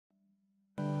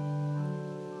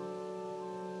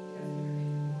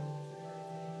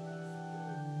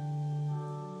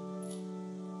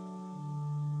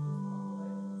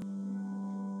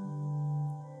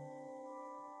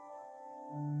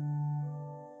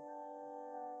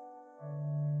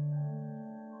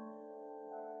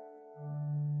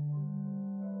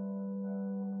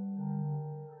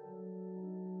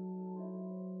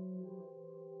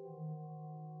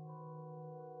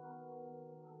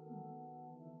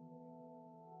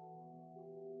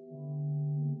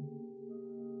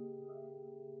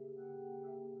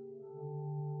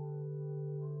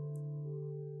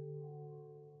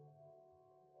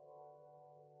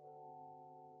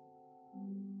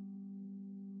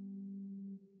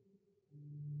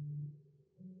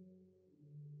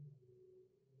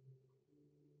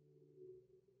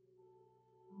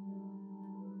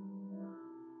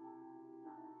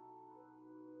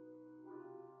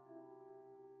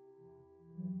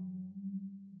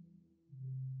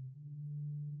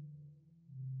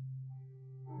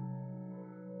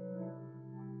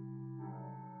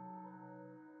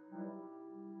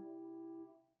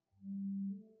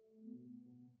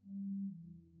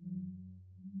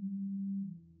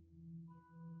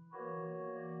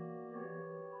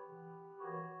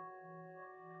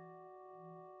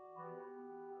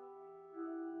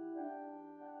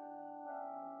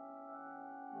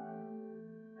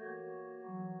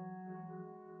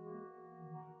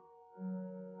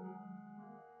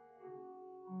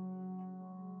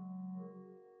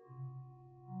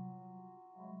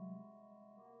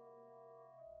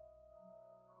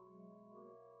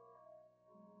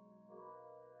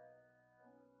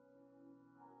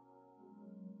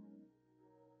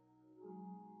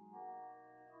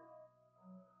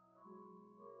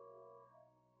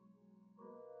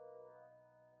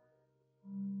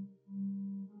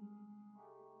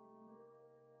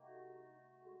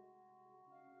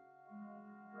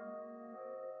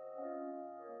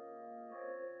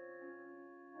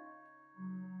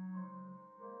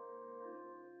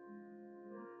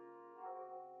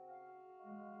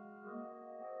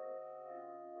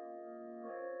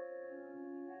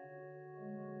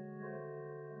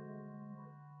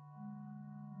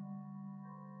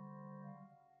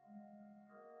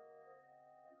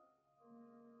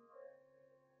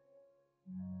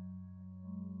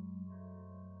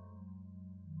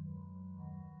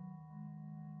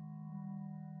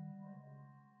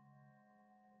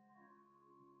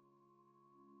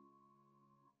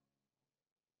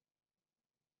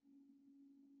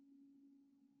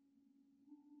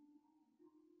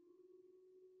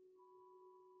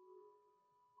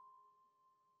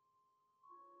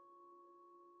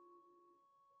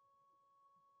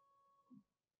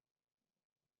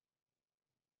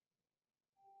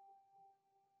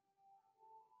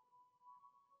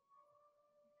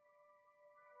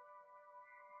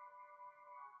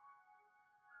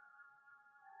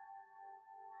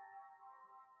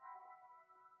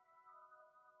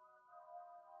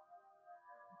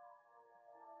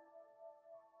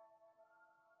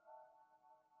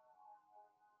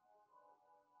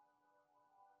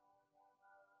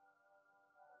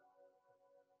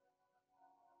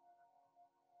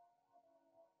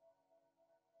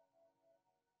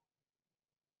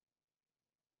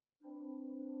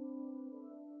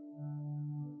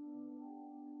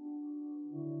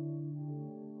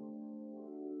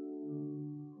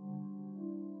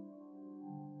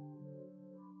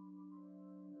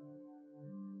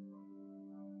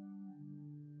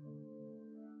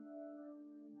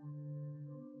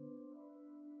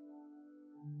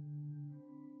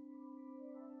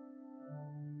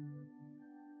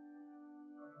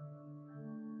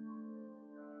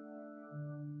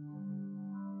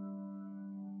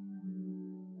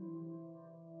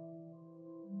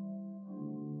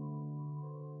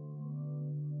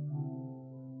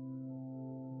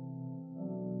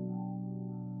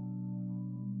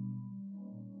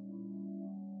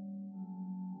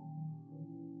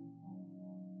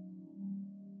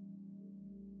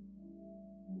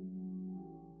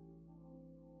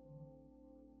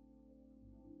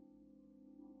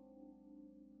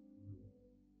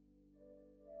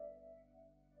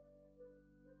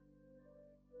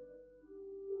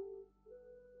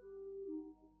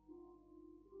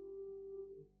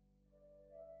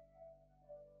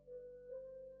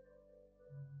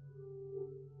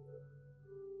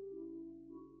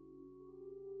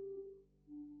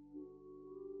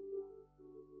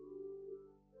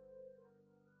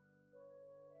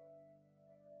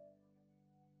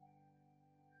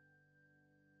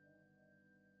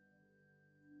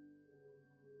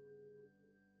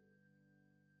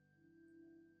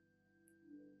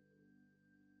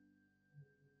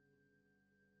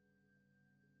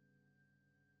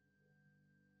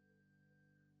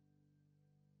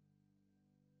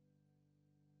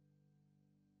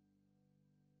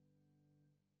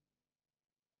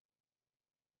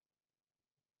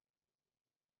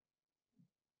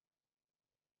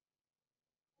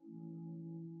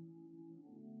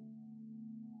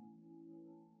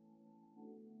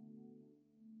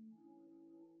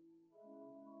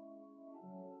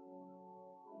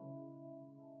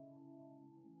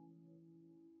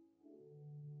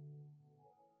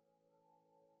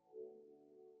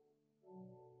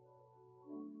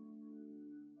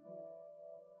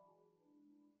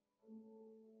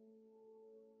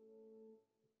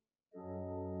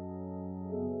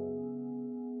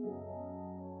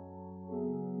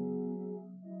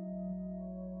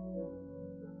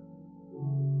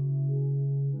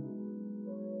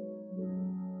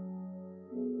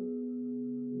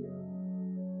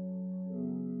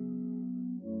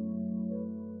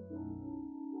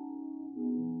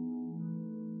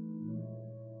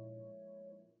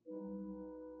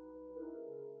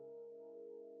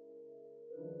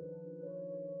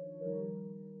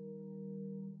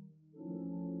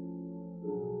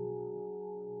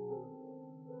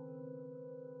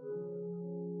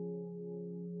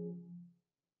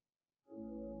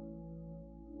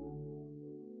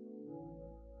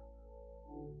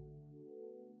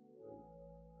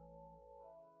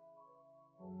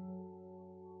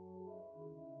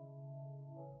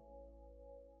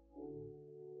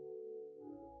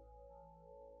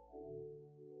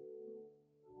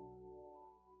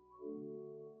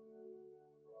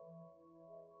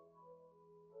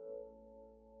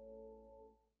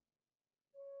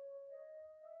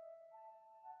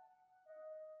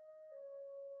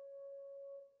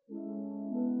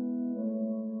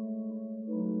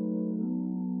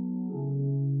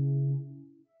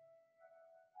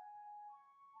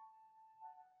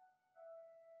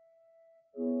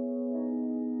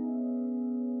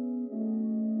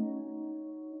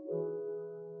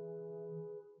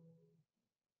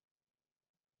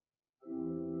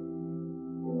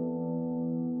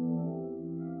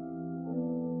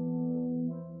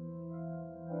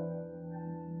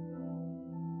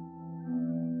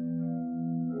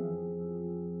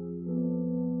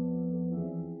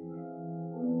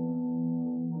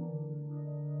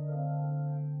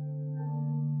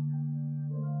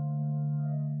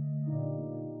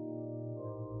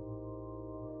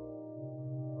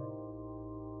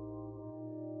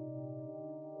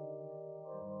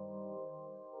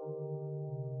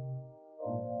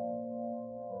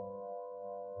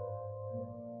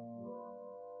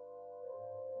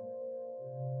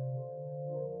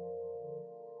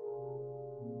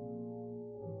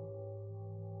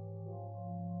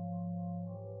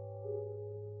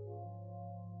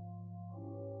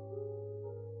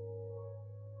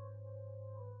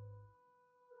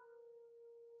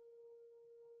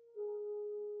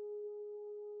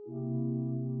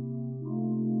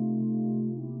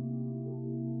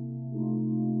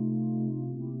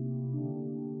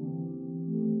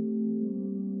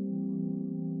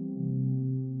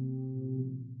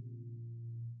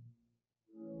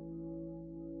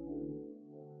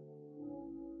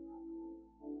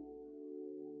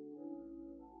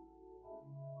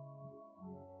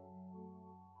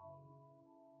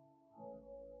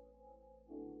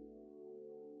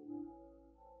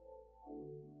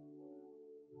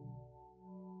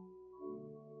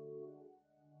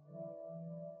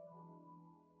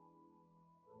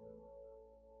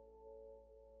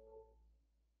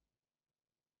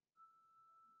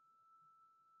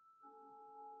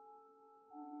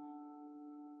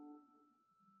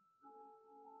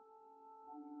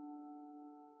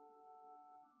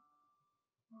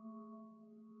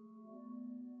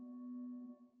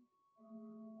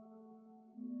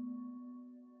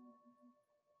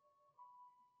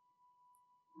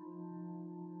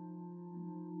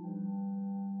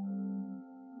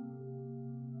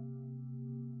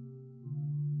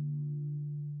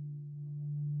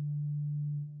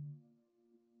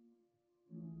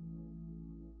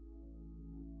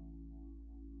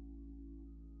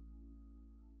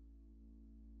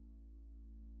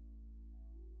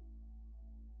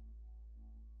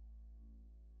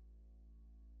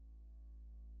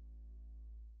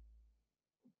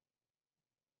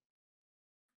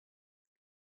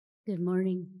Good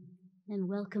morning and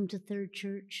welcome to Third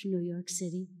Church, New York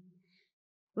City.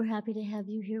 We're happy to have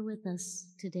you here with us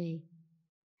today.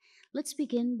 Let's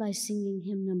begin by singing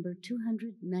hymn number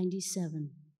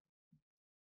 297.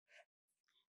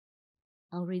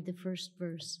 I'll read the first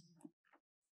verse.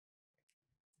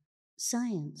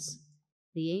 Science,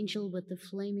 the angel with the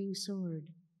flaming sword,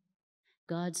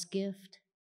 God's gift,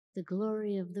 the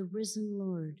glory of the risen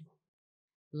Lord,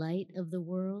 light of the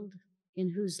world,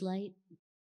 in whose light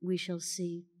we shall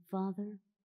see Father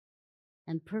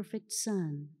and perfect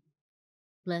Son,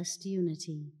 blessed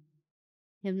unity.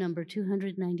 Hymn number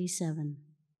 297.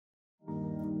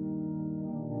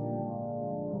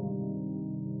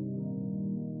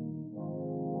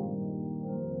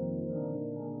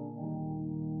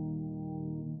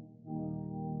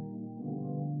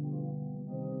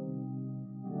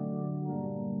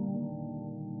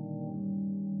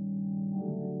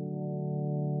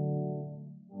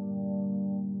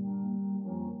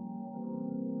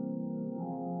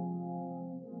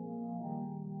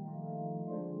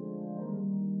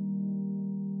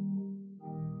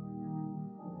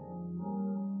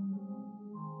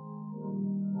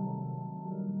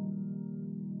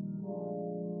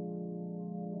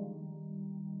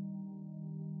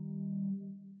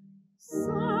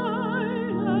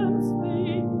 Silence the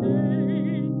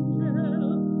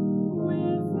angel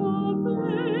with the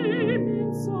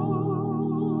flaming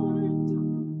sword.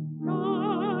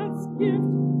 God's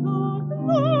gift, the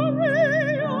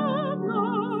glory of the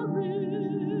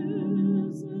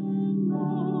risen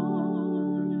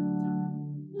Lord.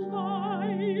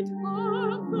 Light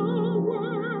of the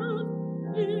world,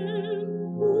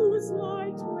 in whose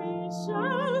light we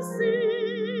shall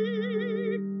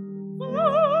see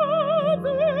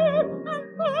Father and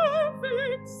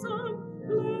perfect Son,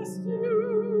 blessed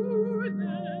unity.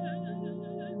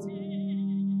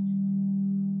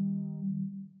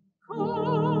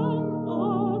 Come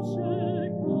of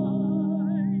Shekinah,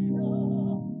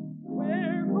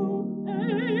 where hope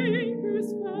anchors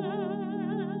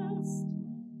fast,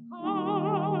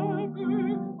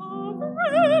 harbor of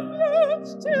refuge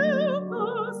till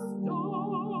the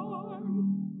storm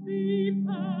be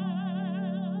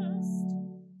past.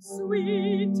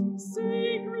 Sweet,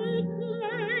 sacred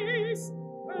place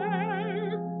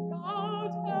where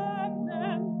God and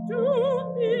man do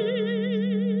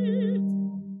meet.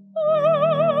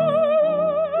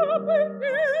 Up and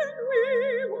in we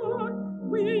walk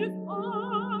with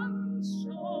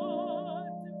unshod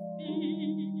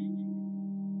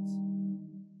feet.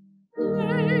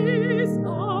 Place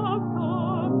of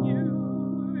communion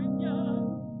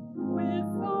with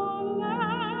the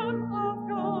Lamb of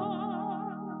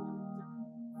God,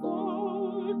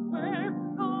 fold where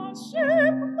the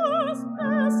ship must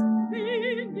pass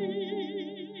beneath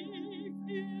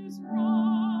his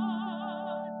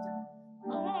rod,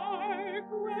 ark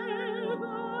where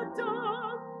the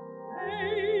dove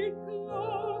may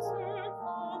close her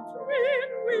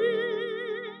faltering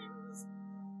wings.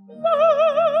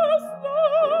 Bless the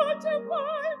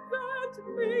divine that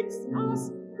makes us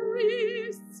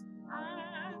priests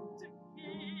and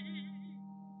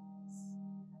kings.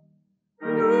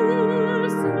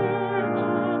 Looser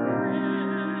of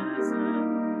prison,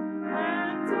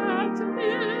 and at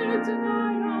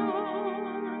midnight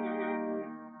hour,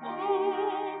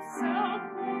 of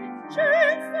self-made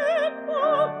chains that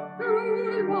fall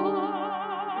through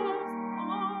love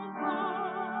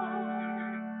apart.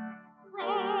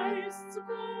 Christ's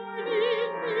born in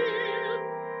Him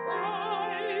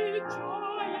by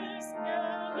joyous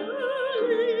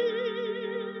Galilee.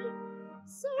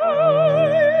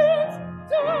 Signs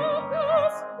doth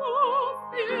us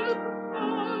fulfill the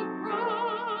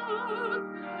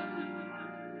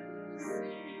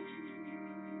prophecy.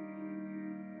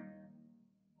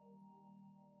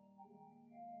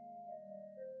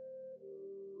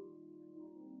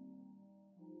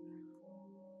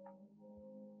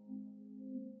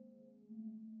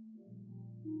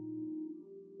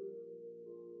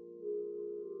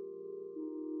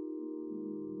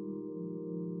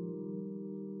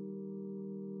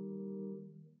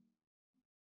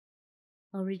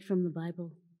 I'll read from the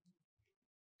Bible.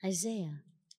 Isaiah.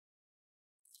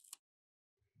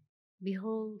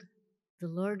 Behold, the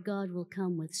Lord God will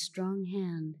come with strong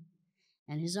hand,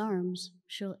 and his arm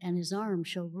shall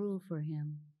rule for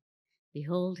him.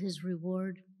 Behold, his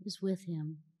reward is with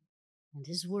him, and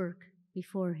his work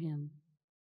before him.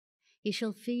 He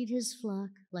shall feed his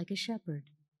flock like a shepherd.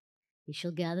 He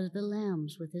shall gather the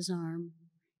lambs with his arm,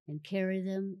 and carry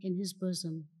them in his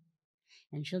bosom,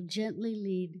 and shall gently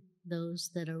lead those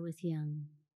that are with young.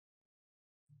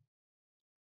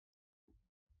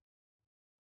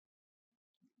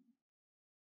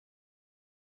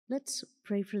 Let's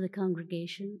pray for the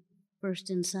congregation, first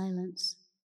in silence,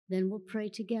 then we'll pray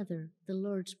together the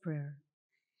Lord's Prayer.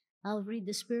 I'll read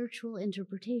the spiritual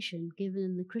interpretation given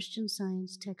in the Christian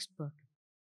Science textbook.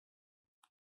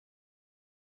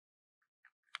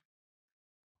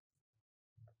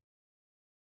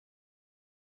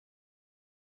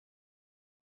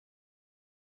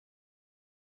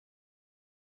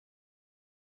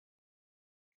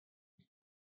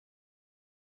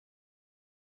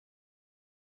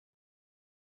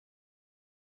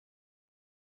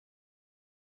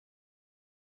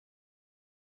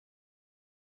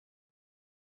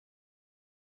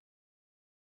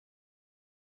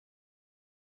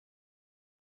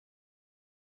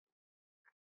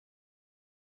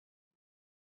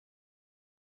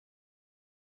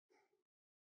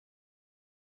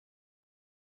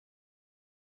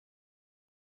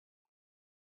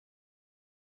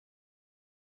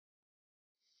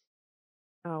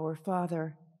 Our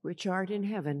Father, which art in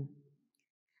heaven,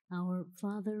 Our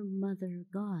Father, Mother,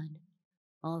 God,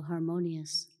 all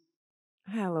harmonious,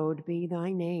 hallowed be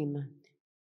thy name.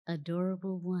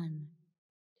 adorable one,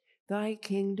 Thy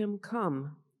kingdom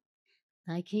come,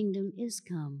 thy kingdom is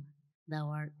come, thou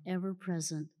art ever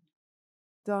present.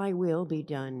 thy will be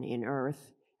done in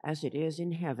earth as it is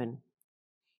in heaven.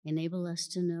 Enable us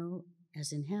to know,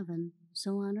 as in heaven,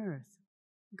 so on earth.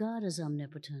 God is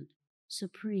omnipotent,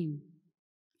 supreme.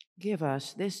 Give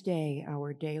us this day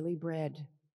our daily bread,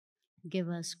 Give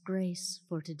us grace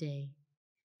for today.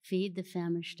 Feed the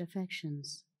famished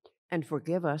affections, and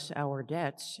forgive us our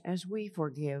debts as we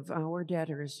forgive our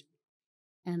debtors.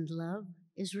 and love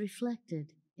is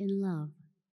reflected in love.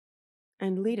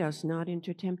 And lead us not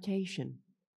into temptation,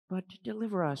 but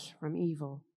deliver us from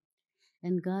evil.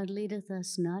 And God leadeth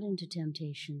us not into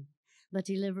temptation, but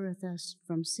delivereth us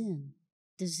from sin,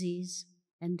 disease,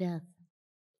 and death.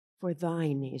 For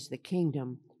thine is the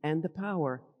kingdom, and the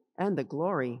power, and the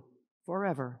glory,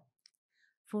 forever.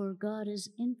 For God is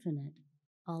infinite,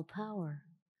 all power,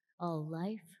 all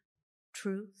life,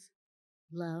 truth,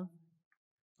 love,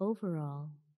 over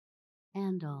all,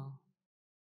 and all.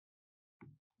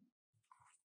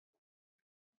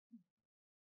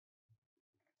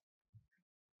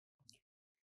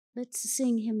 Let's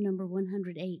sing hymn number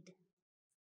 108.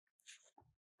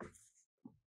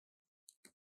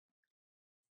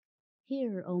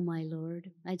 Here, O my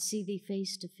Lord, I'd see thee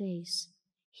face to face.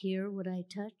 Here would I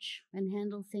touch and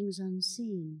handle things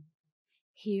unseen.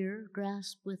 Here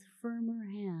grasp with firmer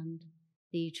hand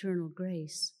the eternal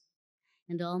grace,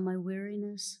 and all my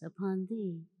weariness upon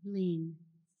thee lean.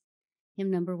 Hymn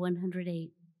number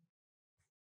 108.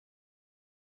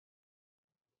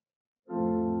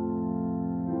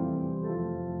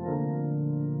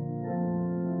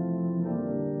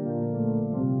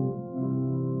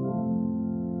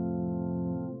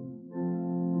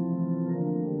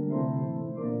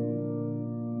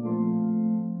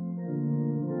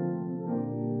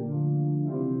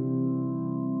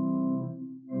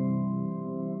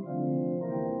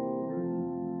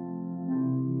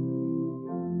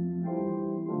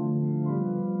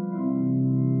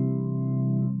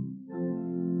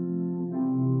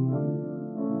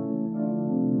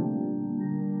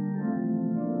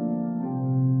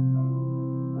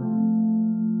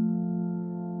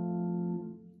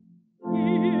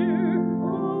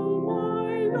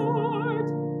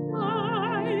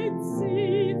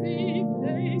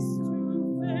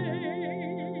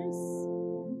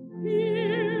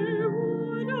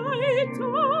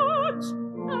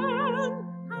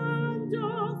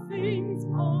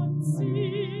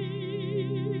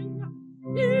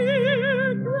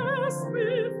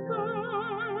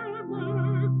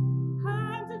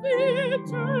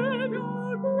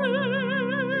 Eternal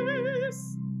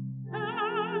grace,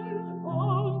 and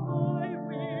all my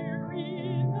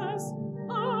weariness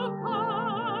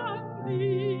upon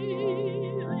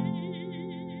thee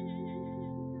lean.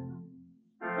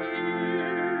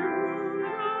 Here would I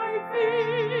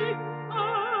feed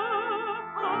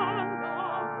upon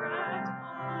the bread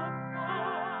of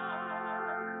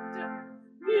God.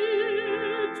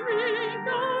 Here drink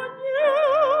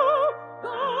anew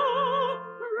the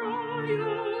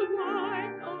royal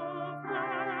wine of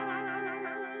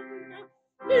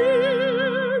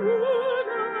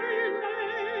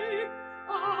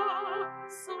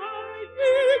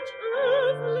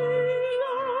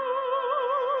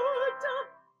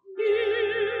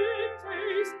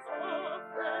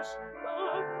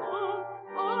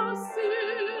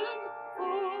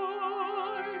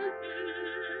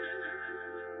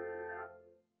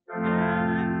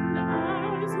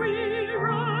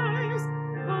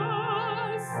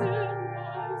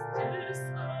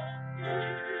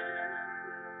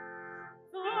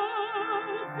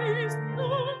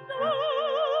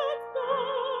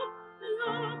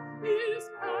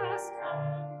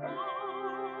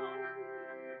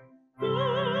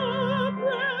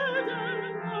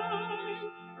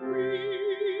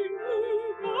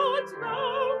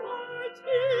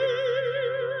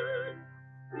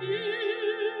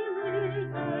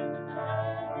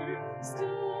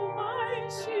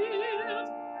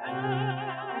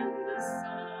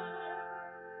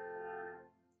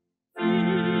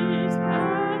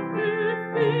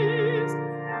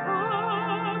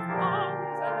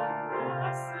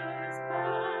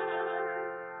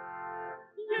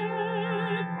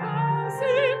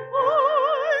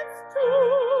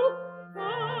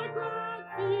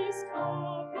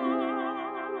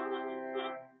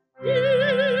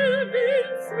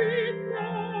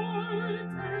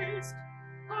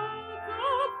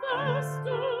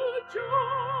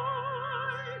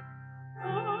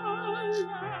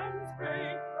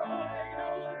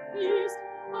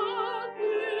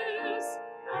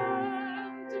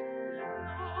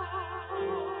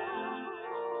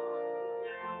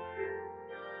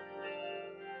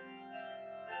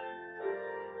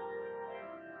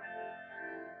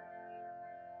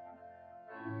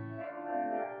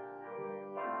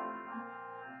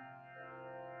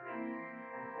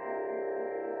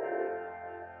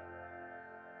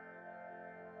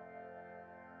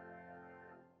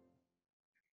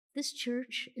This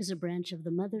church is a branch of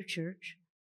the Mother Church,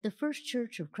 the First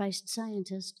Church of Christ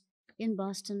Scientist in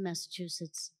Boston,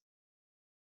 Massachusetts.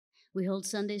 We hold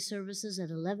Sunday services at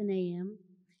 11 a.m.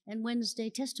 and Wednesday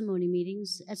testimony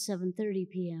meetings at 7:30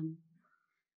 p.m.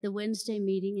 The Wednesday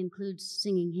meeting includes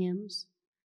singing hymns,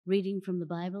 reading from the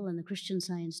Bible and the Christian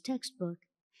Science textbook,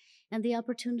 and the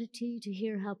opportunity to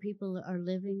hear how people are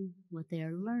living what they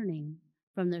are learning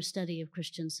from their study of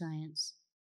Christian Science.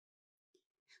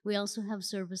 We also have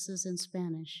services in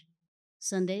Spanish,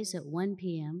 Sundays at 1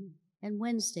 p.m. and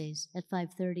Wednesdays at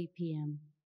 5:30 p.m.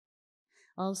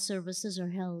 All services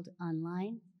are held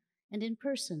online and in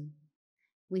person.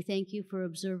 We thank you for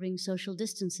observing social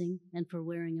distancing and for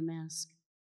wearing a mask.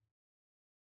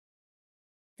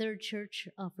 Third Church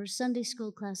offers Sunday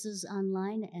school classes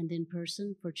online and in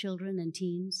person for children and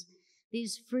teens.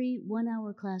 These free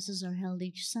one-hour classes are held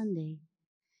each Sunday.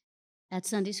 At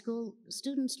Sunday school,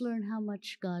 students learn how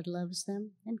much God loves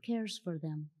them and cares for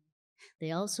them.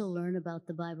 They also learn about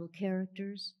the Bible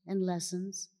characters and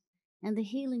lessons and the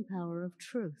healing power of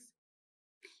truth.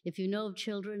 If you know of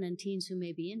children and teens who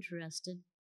may be interested,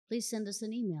 please send us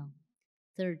an email,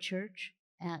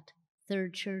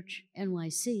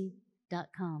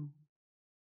 thirdchurch@thirdchurchnyc.com.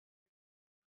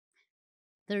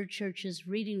 Third Church's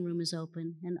reading room is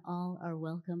open and all are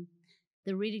welcome.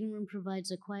 The reading room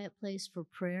provides a quiet place for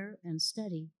prayer and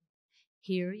study.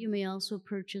 Here you may also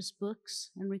purchase books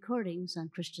and recordings on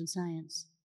Christian Science.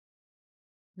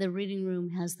 The reading room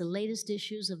has the latest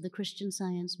issues of the Christian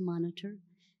Science Monitor,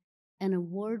 an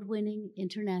award-winning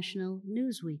international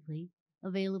news weekly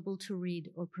available to read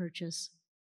or purchase.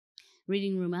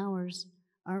 Reading room hours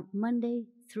are Monday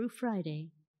through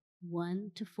Friday,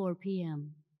 1 to 4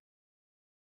 p.m.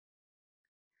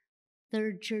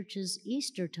 Third Church's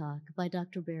Easter Talk by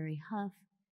Dr. Barry Huff,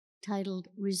 titled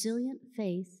Resilient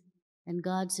Faith and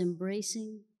God's Embrace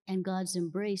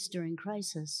During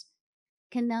Crisis,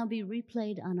 can now be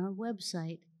replayed on our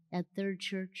website at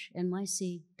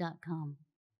thirdchurchnyc.com.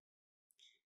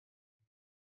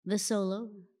 The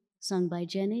solo, sung by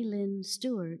Jenny Lynn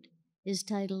Stewart, is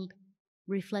titled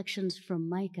Reflections from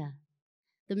Micah.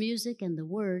 The music and the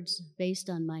words, based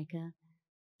on Micah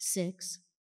 6,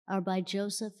 are by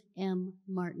Joseph M.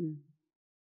 Martin.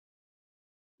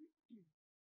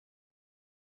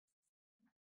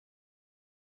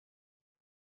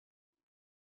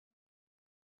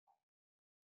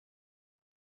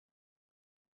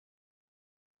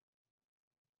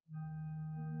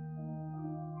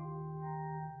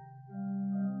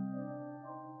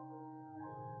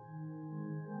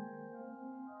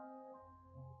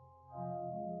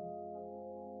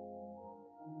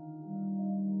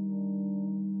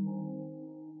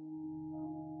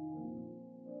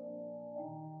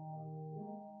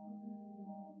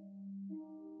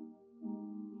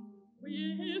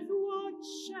 With what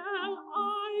shall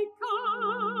I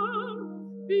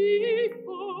come before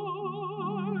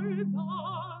the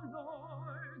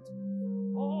Lord?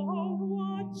 Or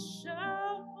what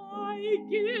shall I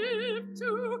give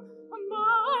to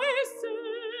my Savior?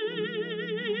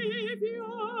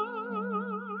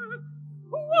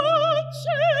 What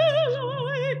shall I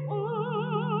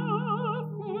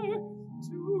offer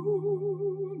to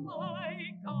my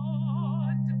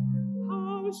God?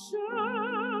 How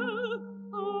shall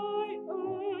I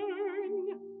earn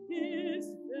His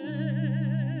favor?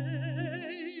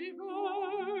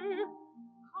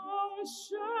 How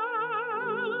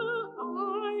shall I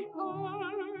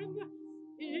earn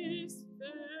His favor?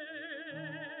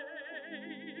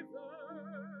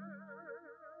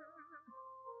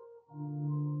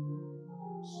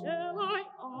 Shall I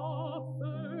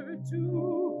offer to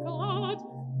God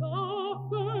the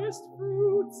first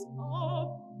fruits of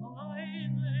my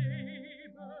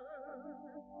labor?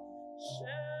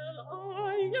 Shall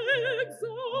I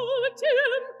exalt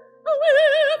Him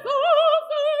with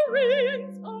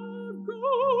offerings of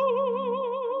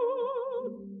gold?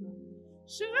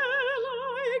 Shall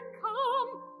I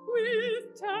come with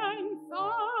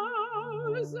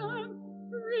 10,000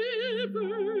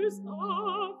 rivers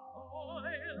of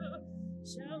oil?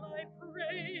 Shall I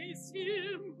praise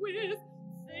Him with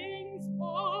things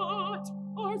bought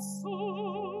or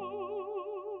sold?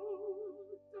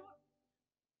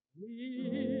 With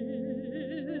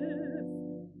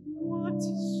what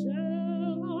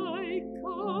shall I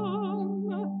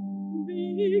come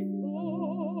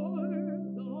before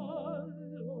the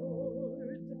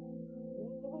Lord?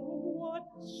 Oh, what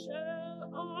shall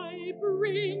I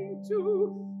bring to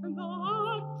the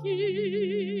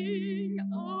King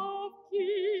of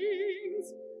Kings?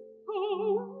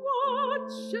 Oh, what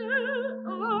shall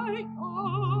I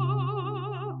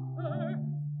offer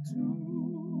to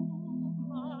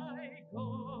my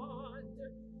God?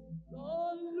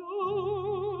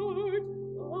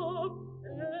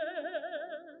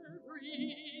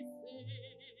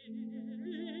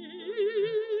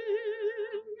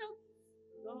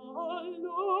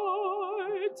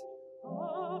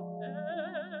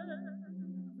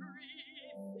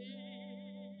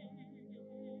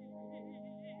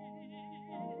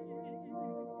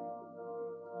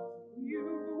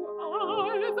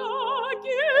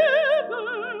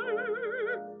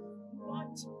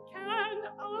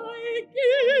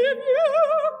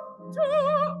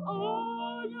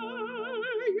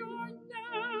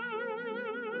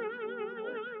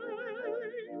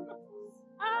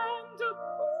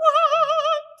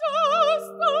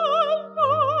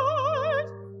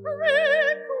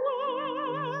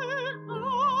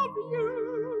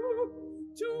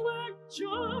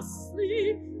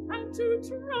 to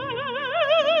treasure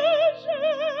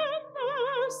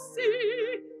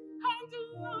mercy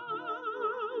and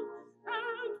love.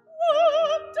 And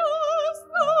what does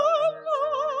the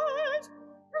Lord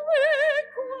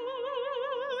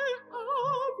require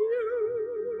of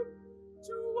you?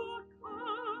 To walk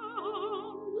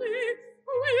humbly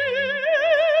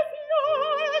with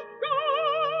your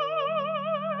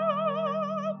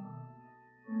God.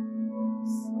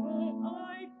 So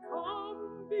I come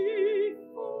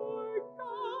before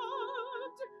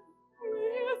God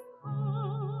with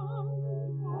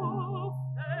humble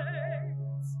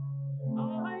thanks.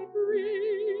 I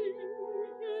bring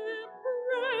Him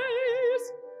praise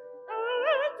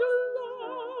and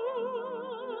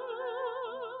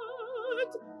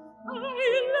Lord. I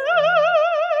lay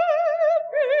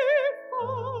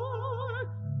before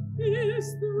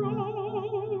His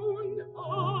throne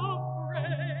of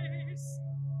grace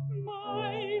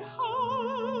my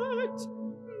heart,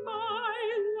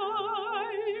 my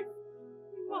life,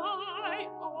 my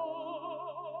all.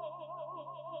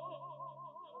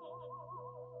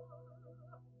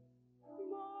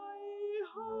 My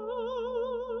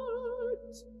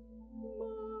heart,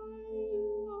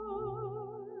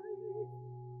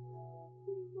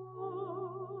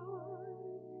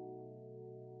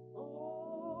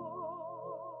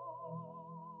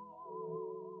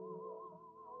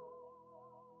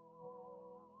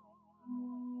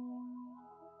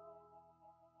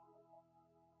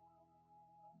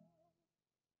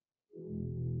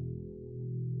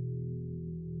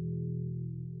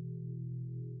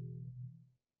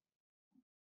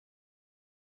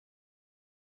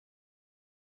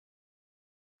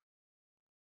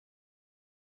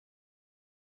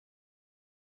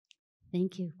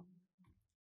 Thank you.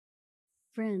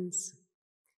 Friends,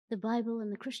 the Bible and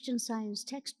the Christian Science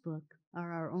textbook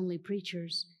are our only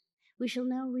preachers. We shall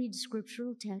now read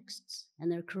scriptural texts and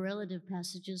their correlative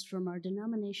passages from our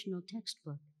denominational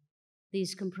textbook.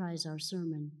 These comprise our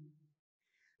sermon.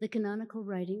 The canonical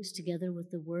writings, together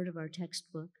with the word of our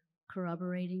textbook,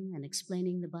 corroborating and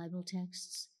explaining the Bible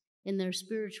texts in their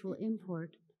spiritual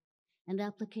import and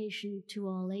application to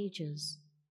all ages,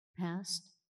 past,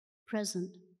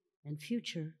 present, and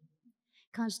future,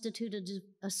 constitute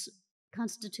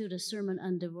a sermon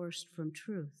undivorced from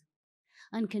truth,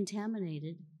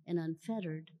 uncontaminated and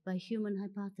unfettered by human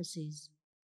hypotheses,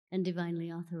 and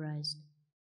divinely authorized.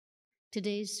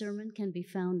 Today's sermon can be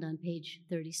found on page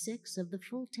 36 of the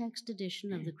full-text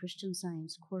edition of the Christian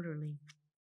Science Quarterly.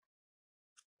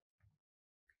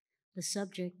 The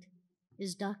subject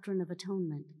is Doctrine of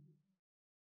Atonement.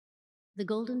 The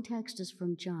golden text is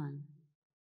from John.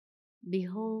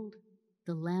 Behold,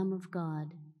 the Lamb of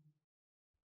God.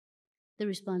 The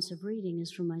responsive reading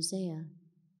is from Isaiah.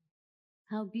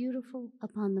 How beautiful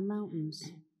upon the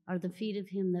mountains are the feet of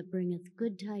him that bringeth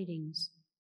good tidings,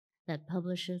 that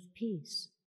publisheth peace,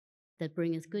 that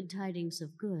bringeth good tidings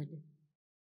of good,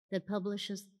 that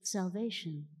publisheth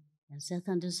salvation, and saith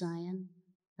unto Zion,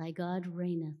 Thy God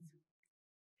reigneth.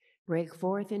 Break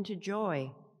forth into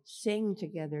joy. Sing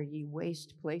together, ye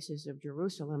waste places of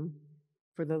Jerusalem,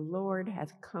 for the Lord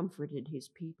hath comforted his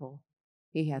people.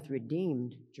 He hath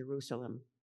redeemed Jerusalem.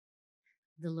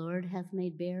 The Lord hath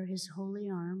made bare his holy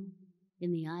arm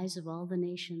in the eyes of all the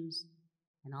nations,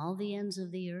 and all the ends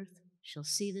of the earth shall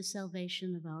see the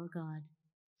salvation of our God.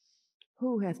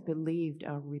 Who hath believed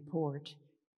our report,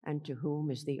 and to whom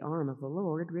is the arm of the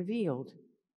Lord revealed?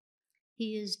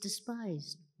 He is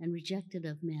despised and rejected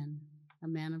of men, a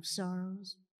man of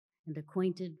sorrows and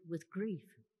acquainted with grief.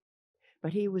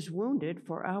 But he was wounded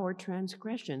for our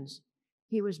transgressions.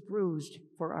 He was bruised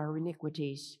for our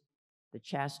iniquities. The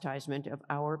chastisement of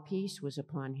our peace was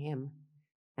upon him,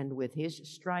 and with his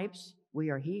stripes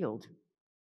we are healed.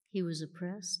 He was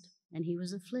oppressed, and he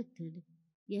was afflicted,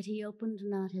 yet he opened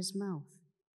not his mouth.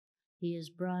 He is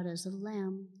brought as a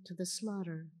lamb to the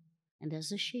slaughter, and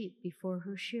as a sheep before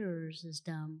her shearers is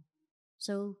dumb,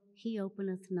 so he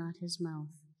openeth not his mouth.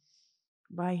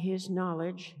 By his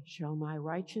knowledge shall my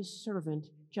righteous servant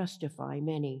justify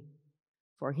many,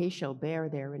 for he shall bear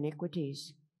their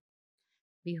iniquities.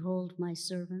 Behold my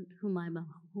servant, whom I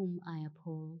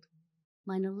uphold,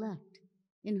 mine elect,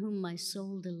 in whom my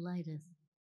soul delighteth.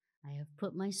 I have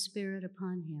put my spirit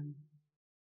upon him.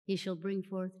 He shall bring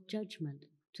forth judgment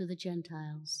to the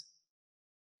Gentiles.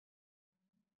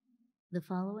 The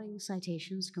following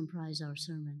citations comprise our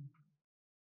sermon.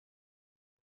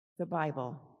 The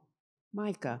Bible,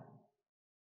 Micah.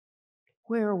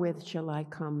 Wherewith shall I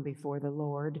come before the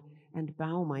Lord and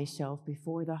bow myself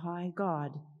before the high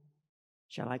God?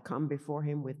 Shall I come before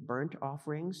him with burnt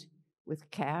offerings,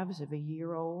 with calves of a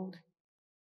year old?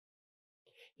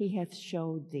 He hath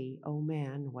showed thee, O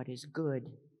man, what is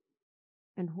good.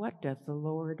 And what doth the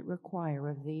Lord require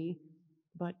of thee,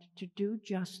 but to do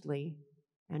justly,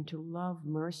 and to love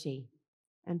mercy,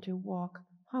 and to walk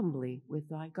humbly with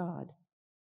thy God?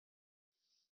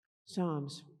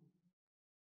 Psalms.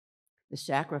 The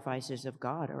sacrifices of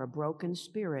God are a broken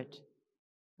spirit,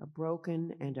 a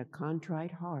broken and a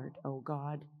contrite heart, O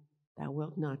God, thou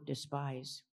wilt not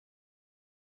despise.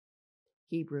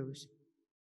 Hebrews.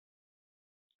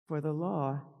 For the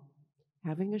law,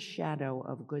 having a shadow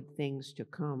of good things to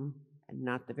come, and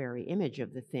not the very image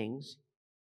of the things,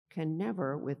 can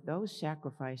never, with those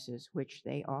sacrifices which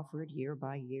they offered year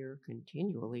by year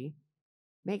continually,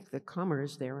 make the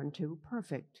comers thereunto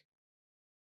perfect.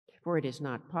 For it is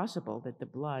not possible that the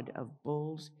blood of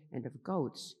bulls and of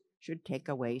goats should take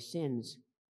away sins.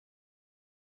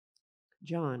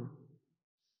 John.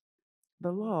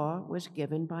 The law was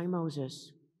given by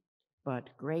Moses,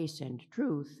 but grace and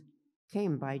truth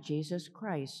came by Jesus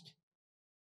Christ.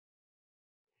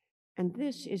 And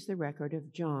this is the record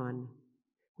of John,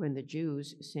 when the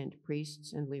Jews sent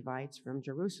priests and Levites from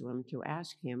Jerusalem to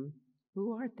ask him,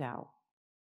 Who art thou?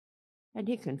 And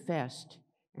he confessed,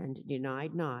 and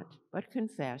denied not, but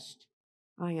confessed,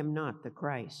 I am not the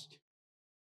Christ.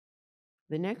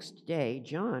 The next day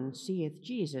John seeth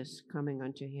Jesus coming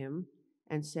unto him,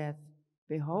 and saith,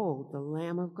 Behold the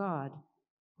Lamb of God,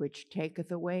 which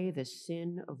taketh away the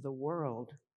sin of the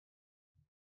world.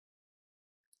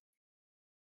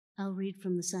 I'll read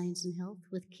from the Science and Health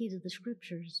with Key to the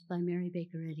Scriptures by Mary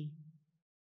Baker Eddy.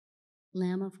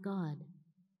 Lamb of God,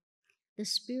 the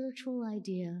spiritual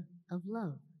idea of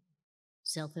love,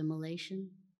 self-immolation,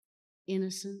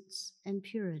 innocence, and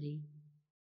purity,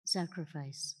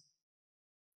 sacrifice.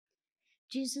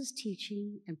 Jesus'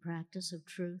 teaching and practice of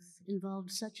truth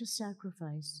involved such a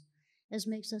sacrifice as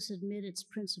makes us admit its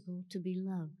principle to be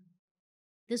love.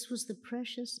 This was the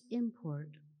precious import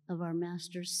of our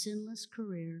Master's sinless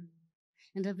career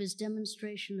and of his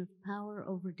demonstration of power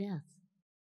over death.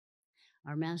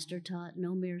 Our Master taught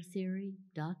no mere theory,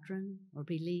 doctrine, or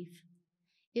belief.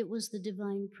 It was the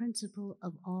divine principle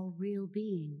of all real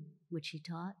being, which he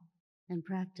taught and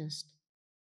practiced.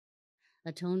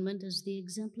 Atonement is the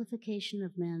exemplification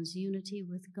of man's unity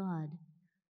with God,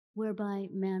 whereby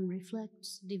man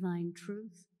reflects divine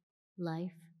truth,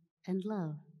 life, and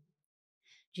love.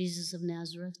 Jesus of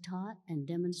Nazareth taught and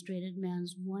demonstrated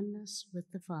man's oneness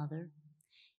with the Father,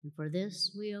 and for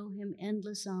this we owe him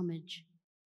endless homage.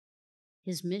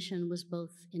 His mission was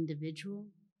both individual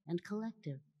and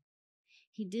collective.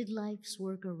 He did life's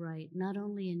work aright, not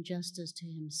only in justice to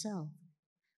himself,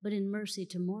 but in mercy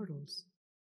to mortals,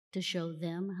 to show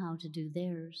them how to do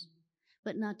theirs,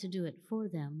 but not to do it for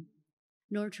them,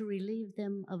 nor to relieve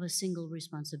them of a single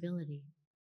responsibility.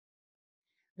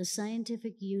 The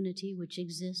scientific unity which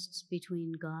exists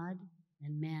between God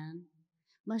and man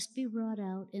must be wrought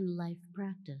out in life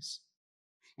practice,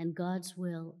 and God's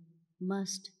will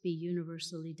must be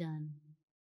universally done.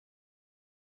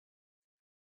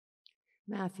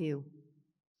 Matthew.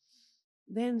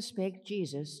 Then spake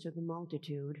Jesus to the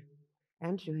multitude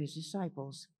and to his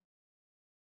disciples,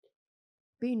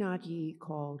 Be not ye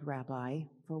called Rabbi,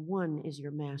 for one is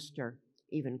your master,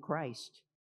 even Christ,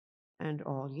 and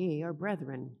all ye are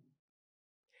brethren.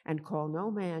 And call no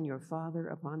man your father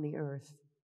upon the earth,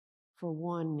 for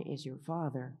one is your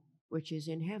Father, which is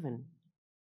in heaven.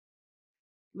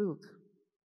 Luke.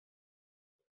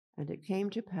 And it came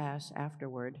to pass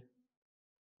afterward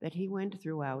that he went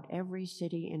throughout every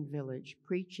city and village,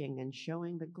 preaching and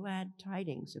showing the glad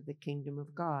tidings of the kingdom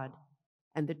of God.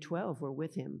 And the 12 were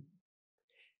with him,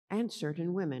 and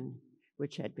certain women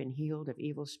which had been healed of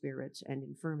evil spirits and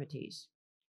infirmities.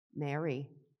 Mary,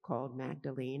 called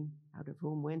Magdalene, out of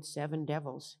whom went 7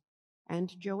 devils,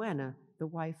 and Joanna, the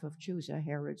wife of Chusa,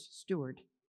 Herod's steward,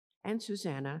 and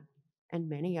Susanna, and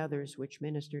many others which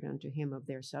ministered unto him of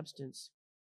their substance.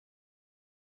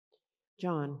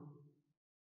 John.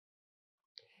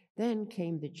 Then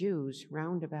came the Jews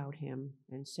round about him,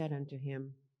 and said unto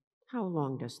him, How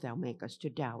long dost thou make us to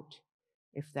doubt?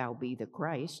 If thou be the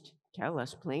Christ, tell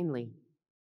us plainly.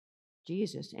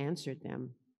 Jesus answered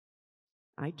them,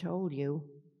 I told you,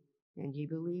 and ye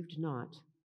believed not.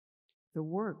 The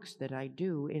works that I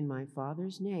do in my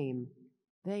Father's name,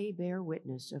 they bear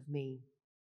witness of me.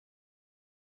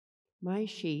 My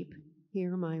sheep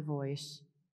hear my voice,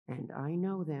 and I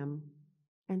know them,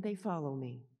 and they follow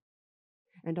me.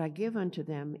 And I give unto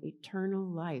them eternal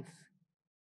life,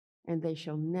 and they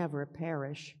shall never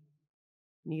perish,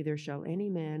 neither shall any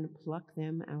man pluck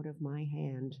them out of my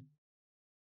hand.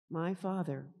 My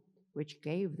Father, which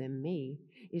gave them me,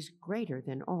 is greater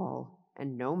than all,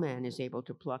 and no man is able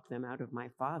to pluck them out of my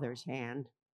Father's hand.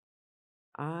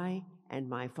 I and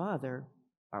my Father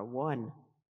are one.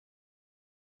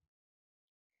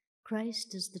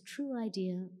 Christ is the true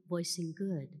idea voicing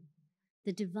good,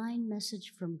 the divine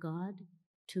message from God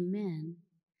to men,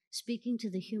 speaking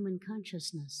to the human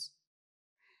consciousness.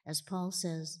 As Paul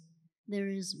says,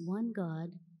 there is one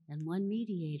God and one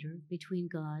mediator between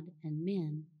God and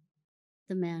men,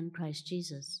 the man Christ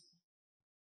Jesus.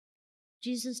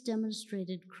 Jesus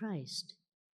demonstrated Christ.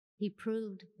 He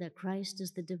proved that Christ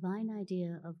is the divine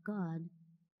idea of God,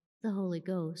 the Holy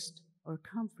Ghost, or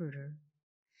Comforter,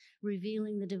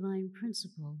 revealing the divine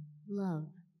principle, love,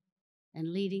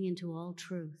 and leading into all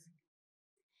truth.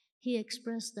 He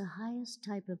expressed the highest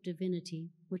type of divinity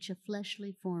which a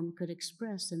fleshly form could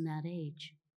express in that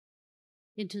age.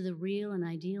 Into the real and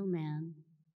ideal man,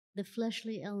 the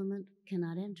fleshly element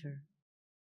cannot enter.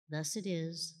 Thus it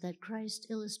is that Christ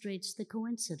illustrates the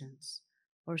coincidence,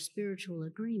 or spiritual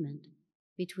agreement,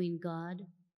 between God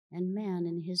and man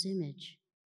in his image.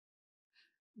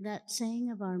 That saying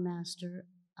of our Master,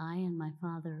 I and my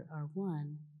Father are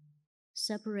one,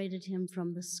 separated him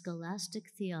from the scholastic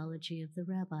theology of the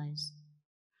rabbis.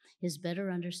 His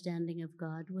better understanding of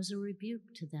God was a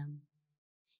rebuke to them.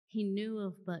 He knew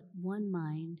of but one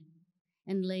mind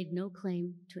and laid no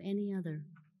claim to any other.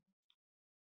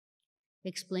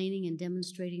 Explaining and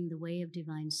demonstrating the way of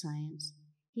divine science,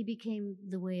 he became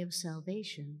the way of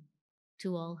salvation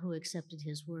to all who accepted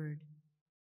his word.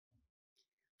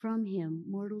 From him,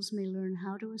 mortals may learn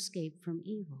how to escape from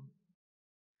evil.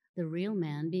 The real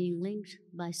man being linked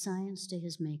by science to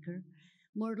his Maker,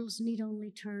 mortals need only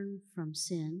turn from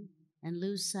sin and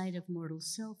lose sight of mortal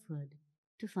selfhood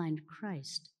to find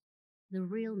Christ, the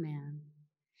real man,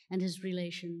 and his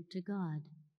relation to God,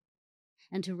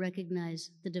 and to recognize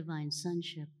the divine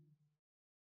sonship.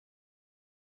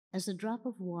 As a drop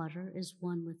of water is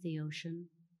one with the ocean,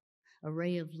 a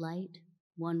ray of light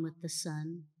one with the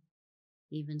sun,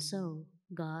 even so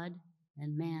God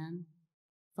and man,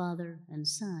 Father and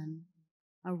Son,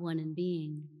 are one in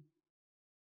being.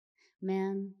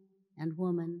 Man and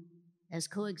woman, as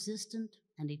coexistent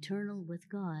and eternal with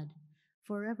God,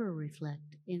 forever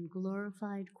reflect in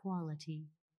glorified quality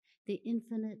the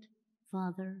infinite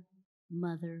Father,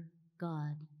 Mother,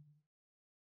 God.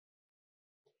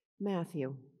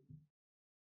 Matthew.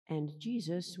 And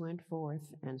Jesus went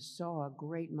forth and saw a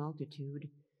great multitude,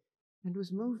 and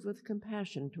was moved with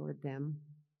compassion toward them,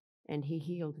 and he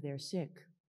healed their sick.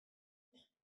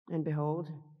 And behold,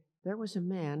 there was a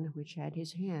man which had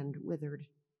his hand withered.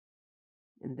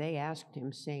 And they asked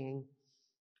him, saying,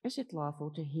 Is it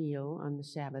lawful to heal on the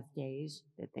Sabbath days,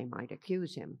 that they might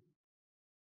accuse him?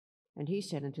 And he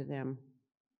said unto them,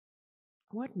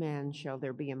 What man shall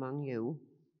there be among you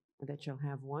that shall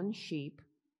have one sheep,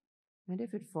 and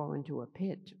if it fall into a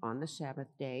pit on the Sabbath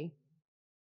day,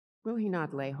 will he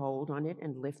not lay hold on it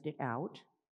and lift it out?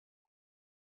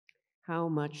 How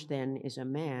much then is a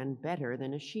man better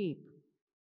than a sheep?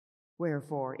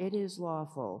 Wherefore it is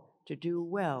lawful to do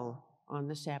well on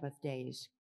the Sabbath days.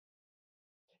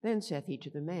 Then saith he to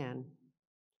the man,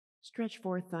 Stretch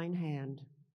forth thine hand.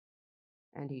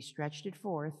 And he stretched it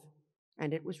forth,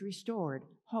 and it was restored,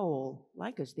 whole,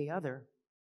 like as the other.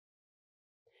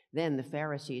 Then the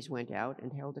Pharisees went out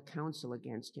and held a council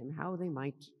against him, how they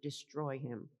might destroy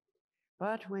him.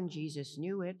 But when Jesus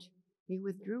knew it, he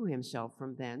withdrew himself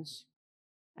from thence,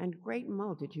 and great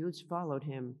multitudes followed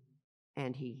him,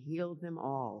 and he healed them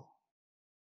all.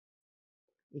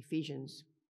 Ephesians.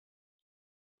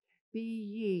 Be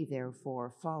ye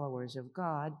therefore followers of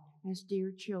God as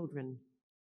dear children,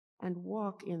 and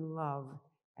walk in love,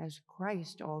 as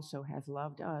Christ also hath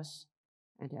loved us,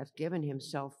 and hath given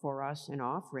himself for us an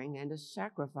offering and a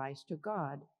sacrifice to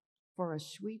God for a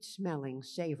sweet-smelling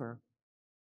savor.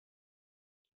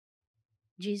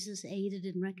 Jesus aided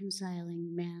in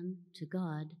reconciling man to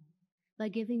God by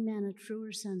giving man a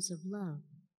truer sense of love,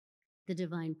 the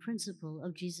divine principle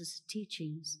of Jesus'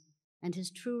 teachings, and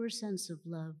his truer sense of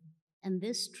love, and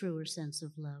this truer sense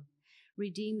of love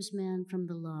redeems man from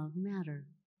the law of matter,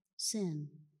 sin,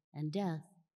 and death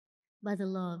by the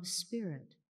law of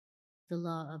spirit, the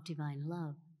law of divine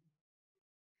love.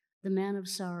 The man of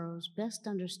sorrows best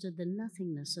understood the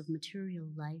nothingness of material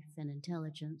life and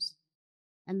intelligence,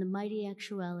 and the mighty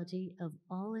actuality of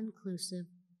all-inclusive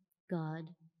God,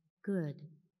 good.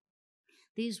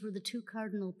 These were the two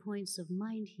cardinal points of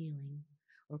mind healing,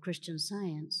 or Christian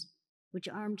Science, which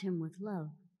armed him with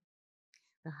love.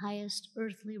 The highest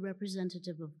earthly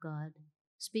representative of God,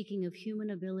 speaking of human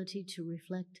ability to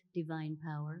reflect divine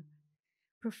power,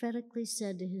 prophetically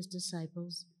said to his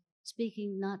disciples,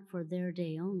 speaking not for their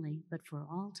day only, but for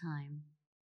all time,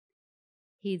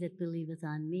 He that believeth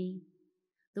on me,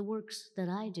 the works that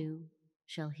I do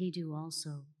shall he do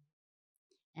also.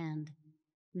 And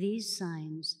these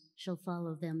signs shall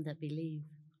follow them that believe.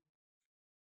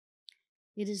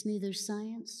 It is neither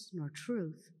science nor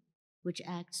truth which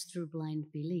acts through blind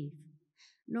belief,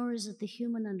 nor is it the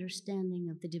human understanding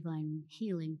of the divine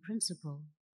healing principle,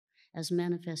 as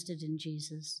manifested in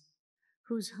Jesus,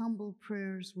 whose humble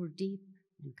prayers were deep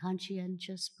and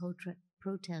conscientious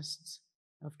protests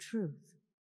of truth,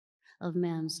 of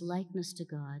man's likeness to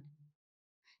God,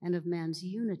 and of man's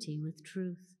unity with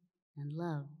truth and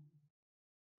love.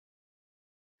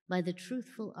 By the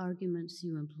truthful arguments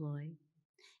you employ,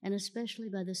 and especially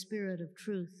by the spirit of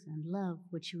truth and love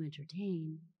which you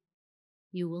entertain,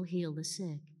 you will heal the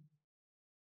sick.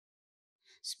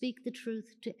 Speak the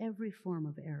truth to every form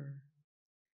of error.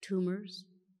 Tumors,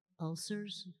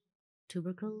 ulcers,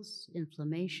 tubercles,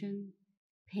 inflammation,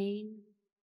 pain,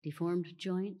 deformed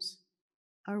joints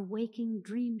are waking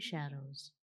dream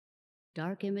shadows,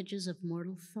 dark images of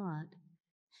mortal thought,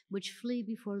 which flee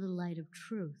before the light of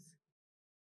truth.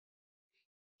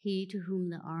 He to whom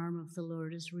the arm of the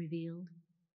Lord is revealed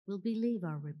will believe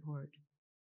our report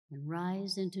and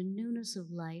rise into newness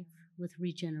of life with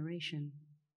regeneration.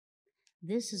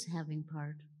 This is having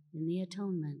part in the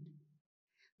atonement.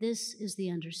 This is the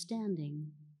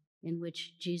understanding in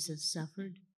which Jesus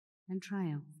suffered and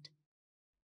triumphed.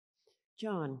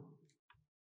 John,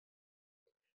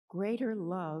 greater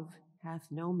love hath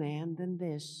no man than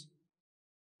this,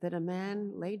 that a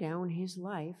man lay down his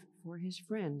life for his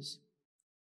friends.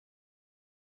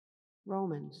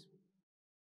 Romans,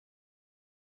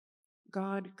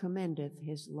 God commendeth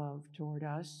his love toward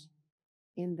us,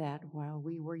 in that while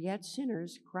we were yet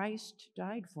sinners, Christ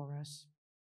died for us.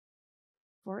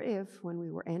 For if, when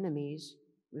we were enemies,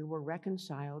 we were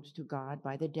reconciled to God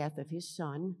by the death of his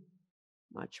Son,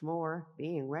 much more,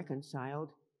 being reconciled,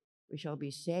 we shall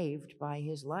be saved by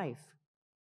his life.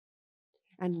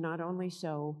 And not only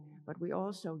so, but we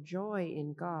also joy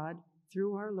in God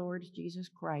through our Lord Jesus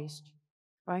Christ,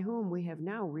 by whom we have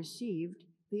now received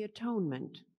the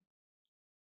atonement.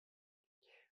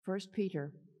 1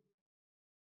 Peter,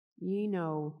 ye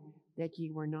know that ye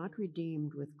were not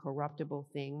redeemed with corruptible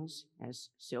things, as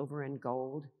silver and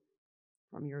gold,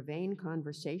 from your vain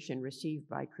conversation received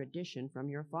by tradition from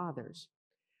your fathers,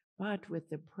 but with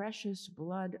the precious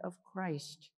blood of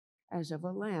Christ, as of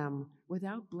a lamb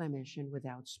without blemish and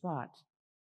without spot.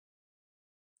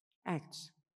 Acts.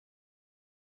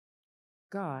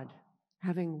 God,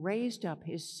 having raised up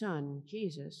his Son,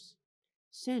 Jesus,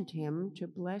 sent him to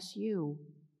bless you,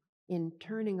 in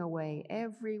turning away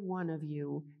every one of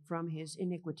you from his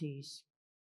iniquities,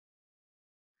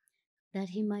 that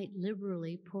he might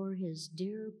liberally pour his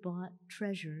dear-bought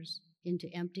treasures into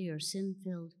empty or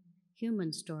sin-filled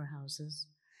human storehouses,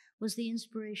 was the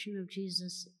inspiration of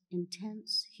Jesus'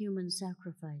 intense human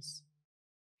sacrifice.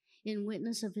 In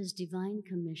witness of his divine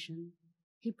commission,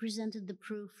 he presented the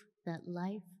proof that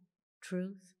life,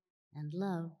 truth, and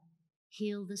love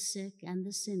heal the sick and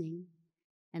the sinning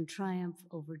and triumph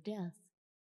over death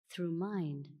through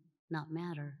mind, not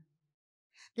matter.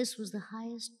 This was the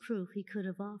highest proof he could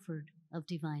have offered of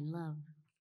divine love.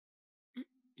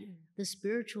 The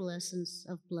spiritual essence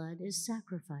of blood is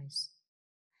sacrifice.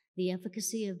 The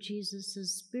efficacy of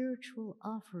Jesus' spiritual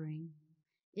offering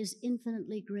is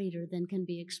infinitely greater than can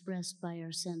be expressed by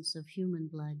our sense of human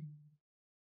blood.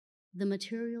 The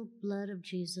material blood of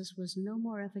Jesus was no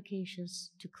more efficacious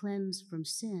to cleanse from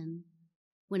sin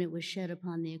when it was shed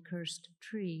upon the accursed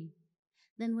tree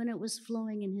than when it was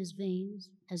flowing in his veins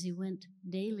as he went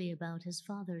daily about his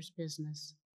Father's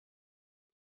business.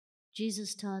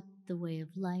 Jesus taught the way of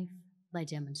life by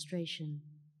demonstration,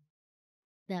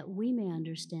 that we may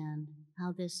understand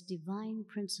how this divine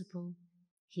principle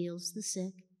heals the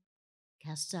sick,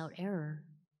 casts out error,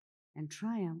 and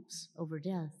triumphs over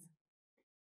death.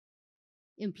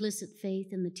 Implicit faith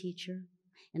in the teacher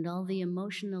and all the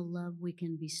emotional love we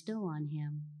can bestow on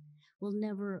him will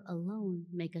never alone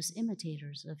make us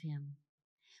imitators of him.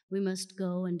 We must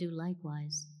go and do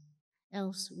likewise,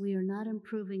 else we are not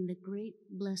improving the great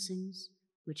blessings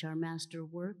which our Master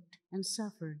worked and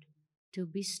suffered to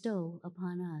bestow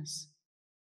upon us.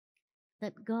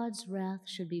 That God's wrath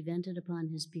should be vented upon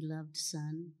his beloved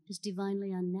Son is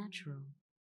divinely unnatural.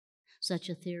 Such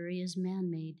a theory is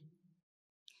man-made.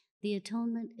 The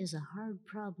atonement is a hard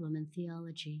problem in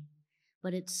theology,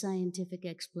 but its scientific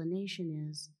explanation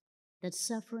is that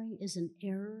suffering is an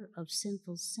error of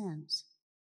sinful sense,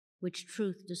 which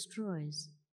truth destroys,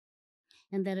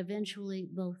 and that eventually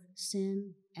both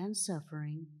sin and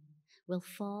suffering will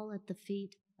fall at the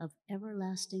feet of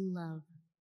everlasting love.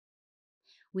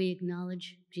 We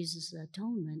acknowledge Jesus'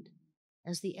 atonement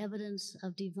as the evidence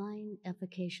of divine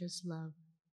efficacious love,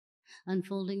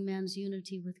 unfolding man's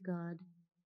unity with God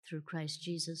through Christ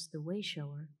Jesus, the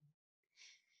way-shower.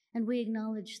 And we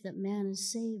acknowledge that man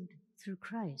is saved through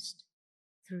Christ,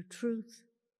 through truth,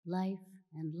 life,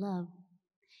 and love,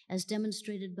 as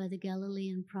demonstrated by the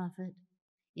Galilean prophet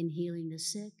in healing the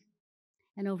sick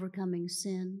and overcoming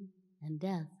sin and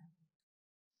death.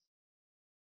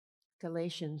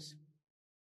 Galatians.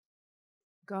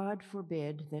 God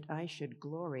forbid that I should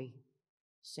glory,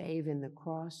 save in the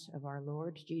cross of our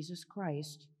Lord Jesus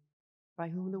Christ, by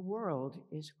whom the world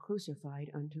is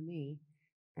crucified unto me,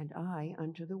 and I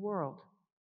unto the world.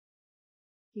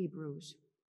 Hebrews.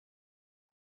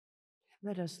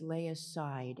 Let us lay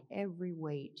aside every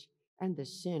weight and the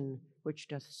sin which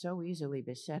doth so easily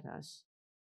beset us,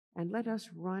 and let us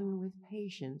run with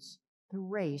patience the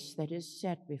race that is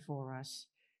set before us,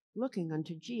 looking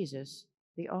unto Jesus,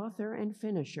 the author and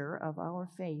finisher of our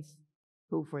faith,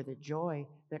 who for the joy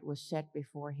that was set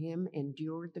before him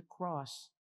endured the cross,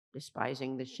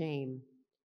 despising the shame,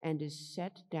 and is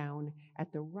set down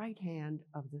at the right hand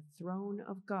of the throne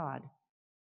of God.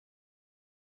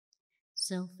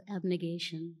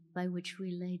 Self-abnegation, by which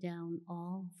we lay down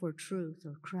all for truth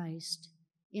or Christ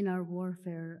in our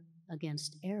warfare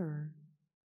against error,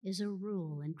 is a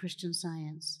rule in Christian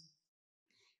Science.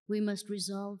 We must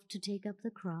resolve to take up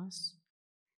the cross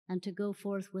and to go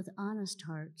forth with honest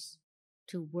hearts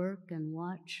to work and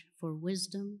watch for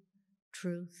wisdom,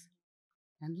 truth,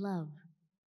 and love.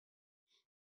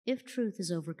 If truth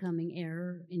is overcoming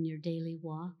error in your daily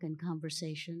walk and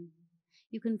conversation,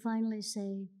 you can finally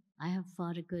say, I have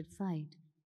fought a good fight.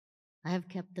 I have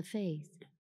kept the faith,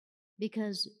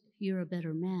 because you're a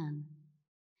better man.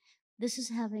 This is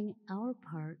having our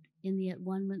part in the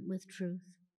at-one-ment with truth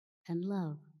and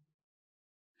love.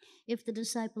 If the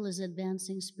disciple is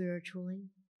advancing spiritually,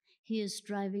 he is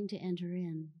striving to enter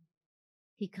in.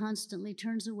 He constantly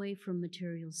turns away from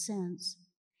material sense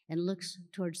and looks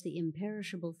towards the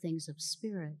imperishable things of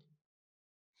spirit.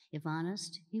 If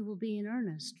honest, he will be in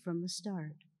earnest from the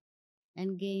start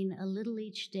and gain a little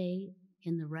each day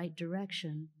in the right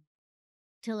direction,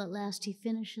 till at last he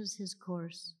finishes his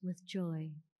course with joy.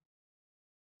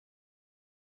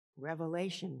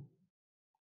 Revelation.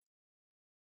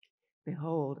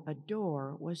 Behold, a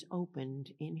door was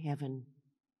opened in heaven,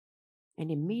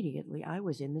 and immediately I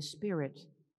was in the Spirit,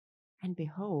 and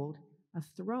behold, a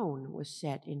throne was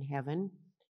set in heaven,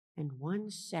 and one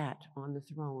sat on the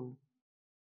throne.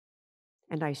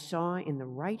 And I saw in the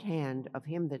right hand of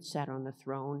him that sat on the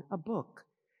throne a book,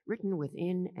 written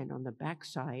within and on the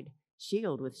backside,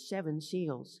 sealed with 7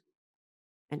 seals.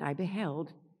 And I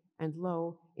beheld, and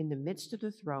lo, in the midst of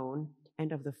the throne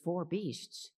and of the 4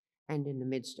 beasts, and in the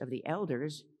midst of the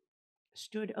elders,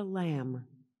 stood a lamb,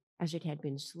 as it had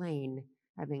been slain,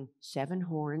 having 7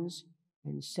 horns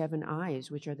and 7 eyes,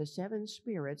 which are the 7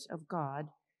 spirits of God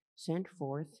sent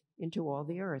forth into all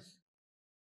the earth.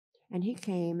 And he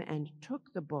came and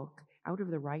took the book out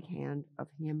of the right hand of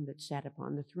him that sat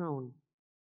upon the throne.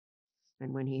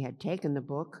 And when he had taken the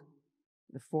book,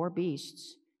 the 4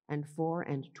 beasts and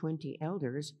 24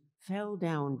 elders fell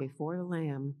down before the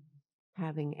Lamb,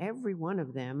 having every one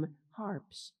of them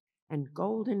harps and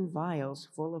golden vials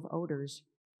full of odors,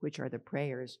 which are the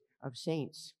prayers of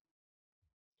saints.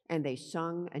 And they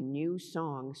sung a new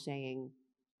song, saying,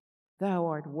 Thou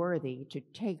art worthy to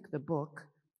take the book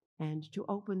and to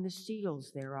open the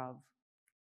seals thereof.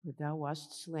 For thou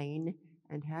wast slain,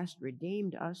 and hast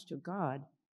redeemed us to God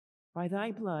by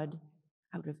thy blood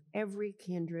out of every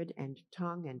kindred and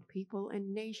tongue and people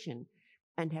and nation,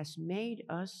 and hast made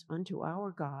us unto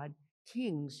our God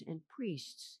kings and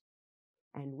priests,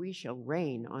 and we shall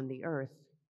reign on the earth.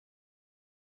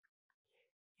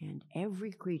 And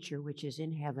every creature which is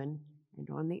in heaven and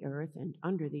on the earth and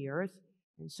under the earth,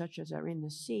 and such as are in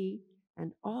the sea,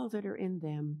 and all that are in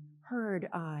them, heard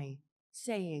I,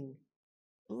 saying,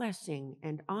 Blessing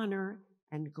and honor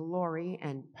and glory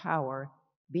and power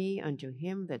be unto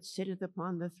him that sitteth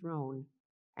upon the throne,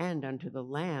 and unto the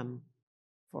Lamb,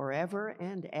 forever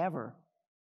and ever.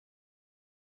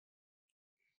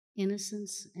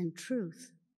 Innocence and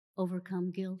truth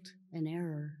overcome guilt and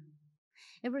error.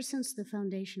 Ever since the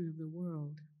foundation of the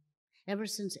world, ever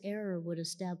since error would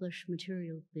establish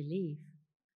material belief,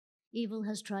 evil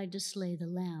has tried to slay the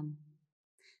Lamb,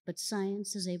 but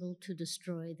science is able to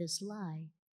destroy this lie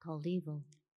called evil.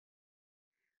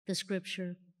 The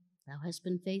scripture, Thou hast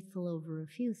been faithful over a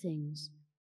few things,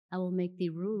 I will make thee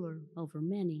ruler over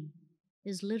many,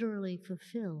 is literally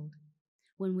fulfilled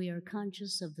when we are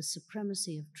conscious of the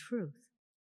supremacy of truth,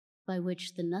 by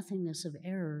which the nothingness of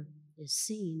error is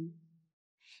seen,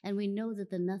 and we know that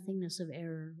the nothingness of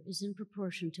error is in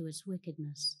proportion to its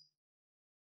wickedness.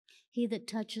 He that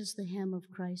touches the hem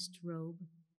of Christ's robe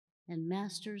and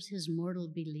masters his mortal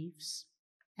beliefs,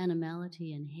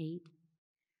 animality, and hate,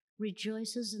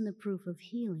 rejoices in the proof of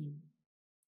healing,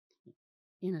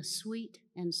 in a sweet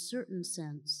and certain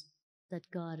sense that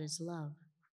God is love.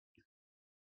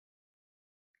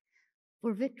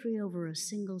 For victory over a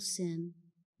single sin,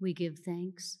 we give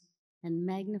thanks and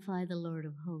magnify the Lord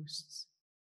of hosts.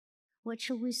 What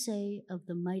shall we say of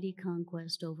the mighty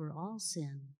conquest over all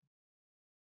sin?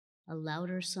 A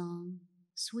louder song,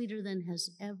 sweeter than has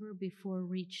ever before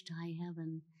reached high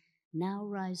heaven, now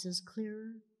rises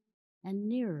clearer and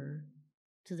nearer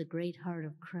to the great heart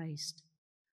of Christ,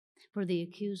 for the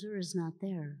accuser is not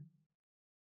there.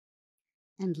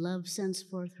 And love sends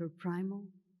forth her primal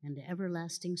and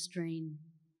everlasting strain.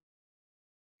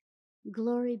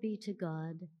 Glory be to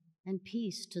God, and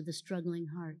peace to the struggling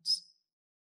hearts.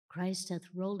 Christ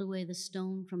hath rolled away the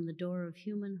stone from the door of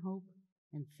human hope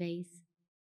and faith,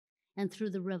 and through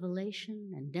the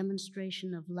revelation and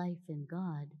demonstration of life in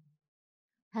God,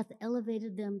 hath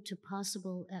elevated them to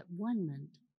possible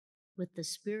at-one-ment with the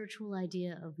spiritual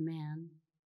idea of man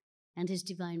and his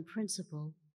divine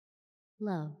principle,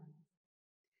 love.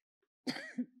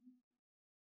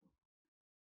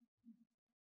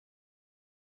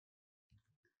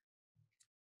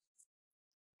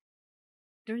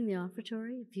 During the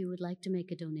offertory, if you would like to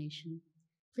make a donation,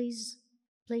 please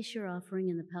place your offering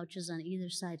in the pouches on either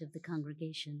side of the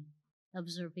congregation,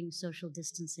 observing social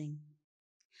distancing,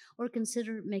 or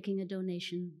consider making a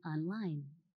donation online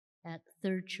at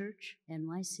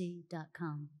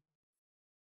thirdchurchnyc.com.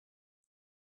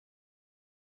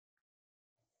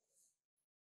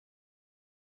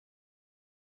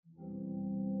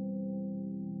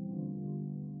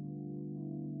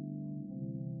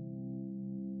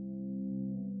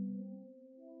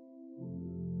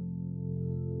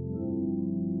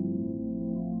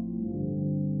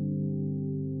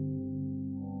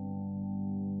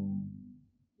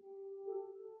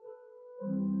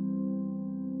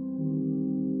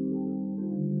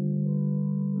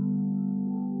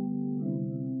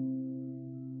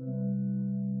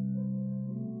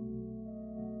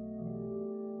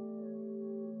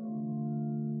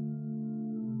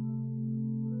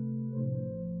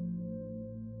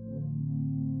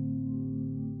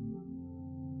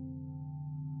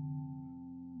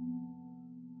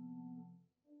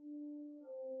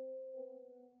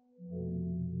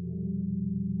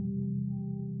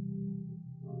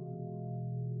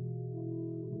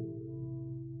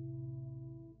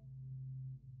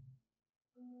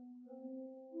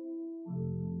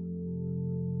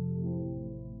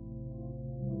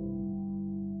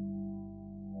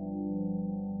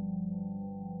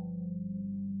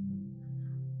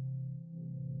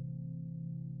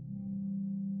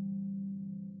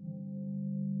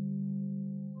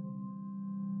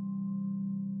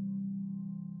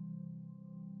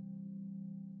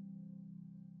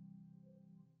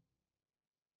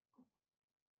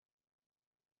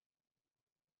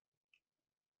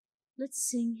 Let's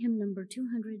sing hymn number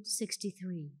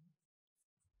 263.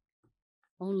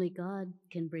 Only God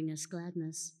can bring us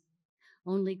gladness.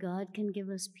 Only God can give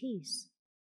us peace.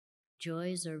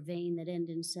 Joys are vain that end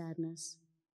in sadness.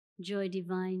 Joy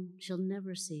divine shall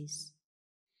never cease.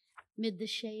 Mid the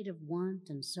shade of want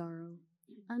and sorrow,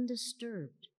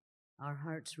 undisturbed, our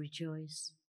hearts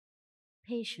rejoice.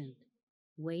 Patient,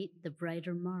 wait the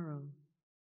brighter morrow.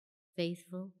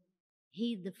 Faithful,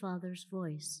 heed the Father's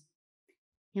voice.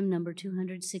 Hymn number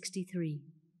 263.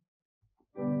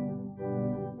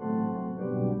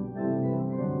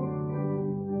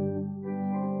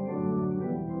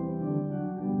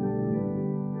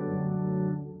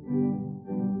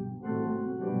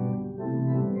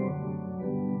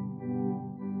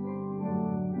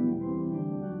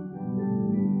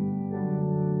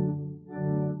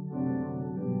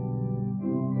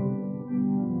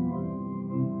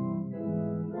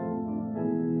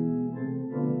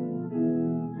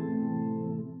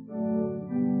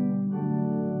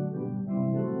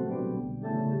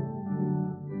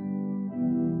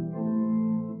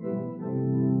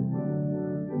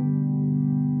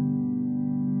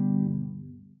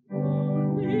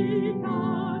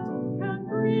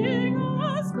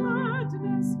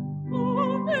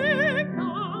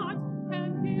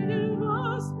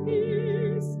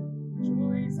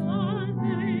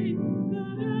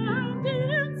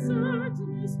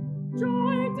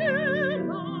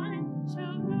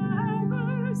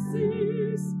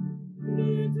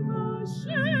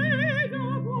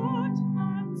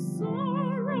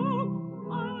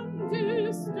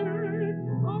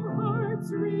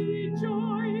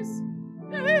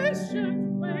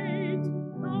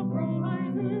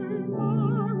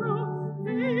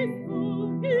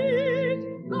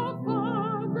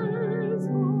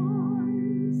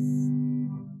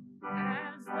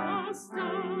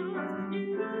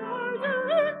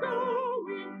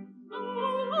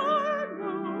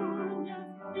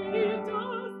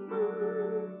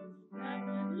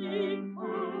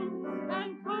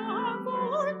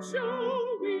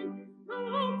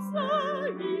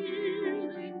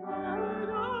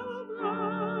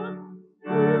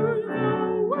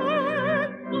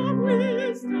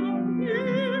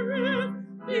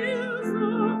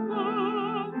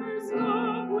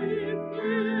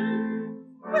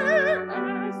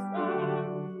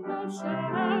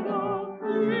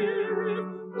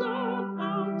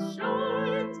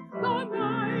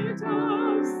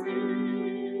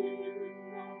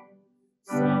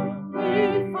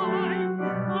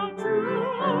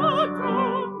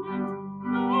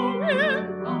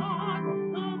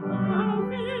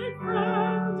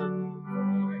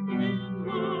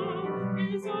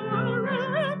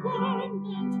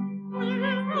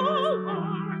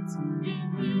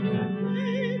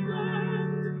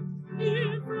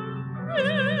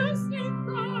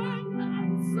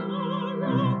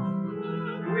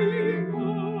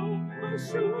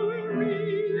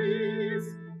 centuries.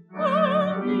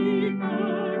 Only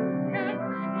God can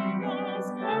bring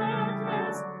us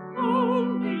gladness.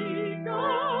 Only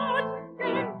God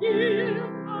can give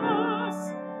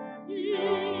us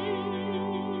peace.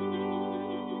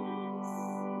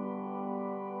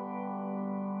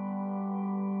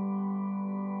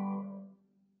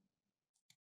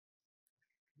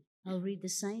 I'll read the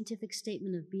scientific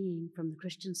statement of being from the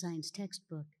Christian Science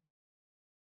textbook.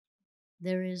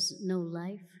 There is no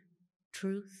life,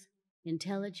 truth,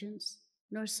 intelligence,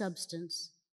 nor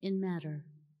substance in matter.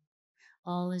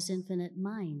 All is infinite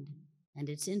mind and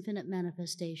its infinite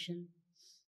manifestation,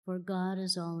 for God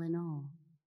is all in all.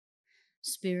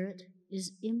 Spirit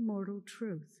is immortal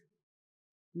truth.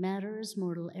 Matter is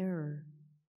mortal error.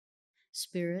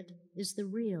 Spirit is the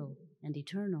real and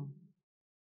eternal.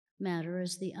 Matter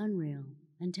is the unreal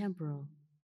and temporal.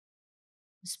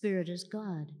 The Spirit is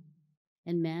God,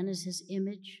 and man is his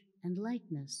image and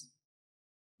likeness.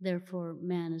 Therefore,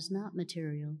 man is not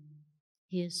material,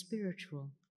 he is spiritual.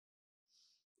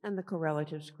 And the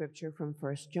correlative scripture from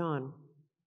 1 John.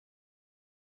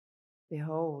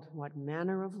 Behold, what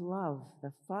manner of love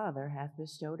the Father hath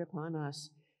bestowed upon us,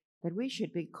 that we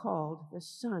should be called the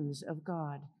sons of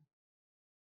God.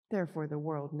 Therefore the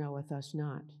world knoweth us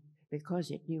not,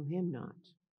 because it knew him not.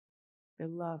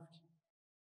 Beloved,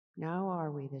 now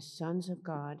are we the sons of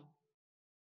God,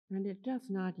 and it doth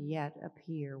not yet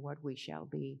appear what we shall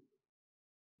be.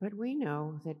 But we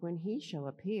know that when he shall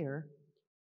appear,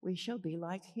 we shall be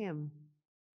like him,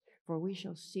 for we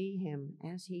shall see him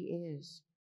as he is.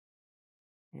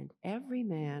 And every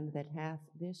man that hath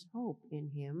this hope in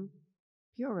him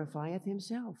purifieth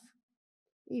himself,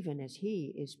 even as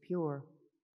he is pure.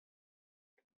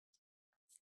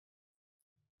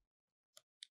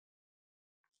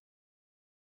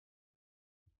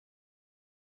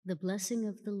 The blessing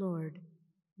of the Lord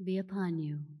be upon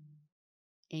you.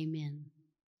 Amen.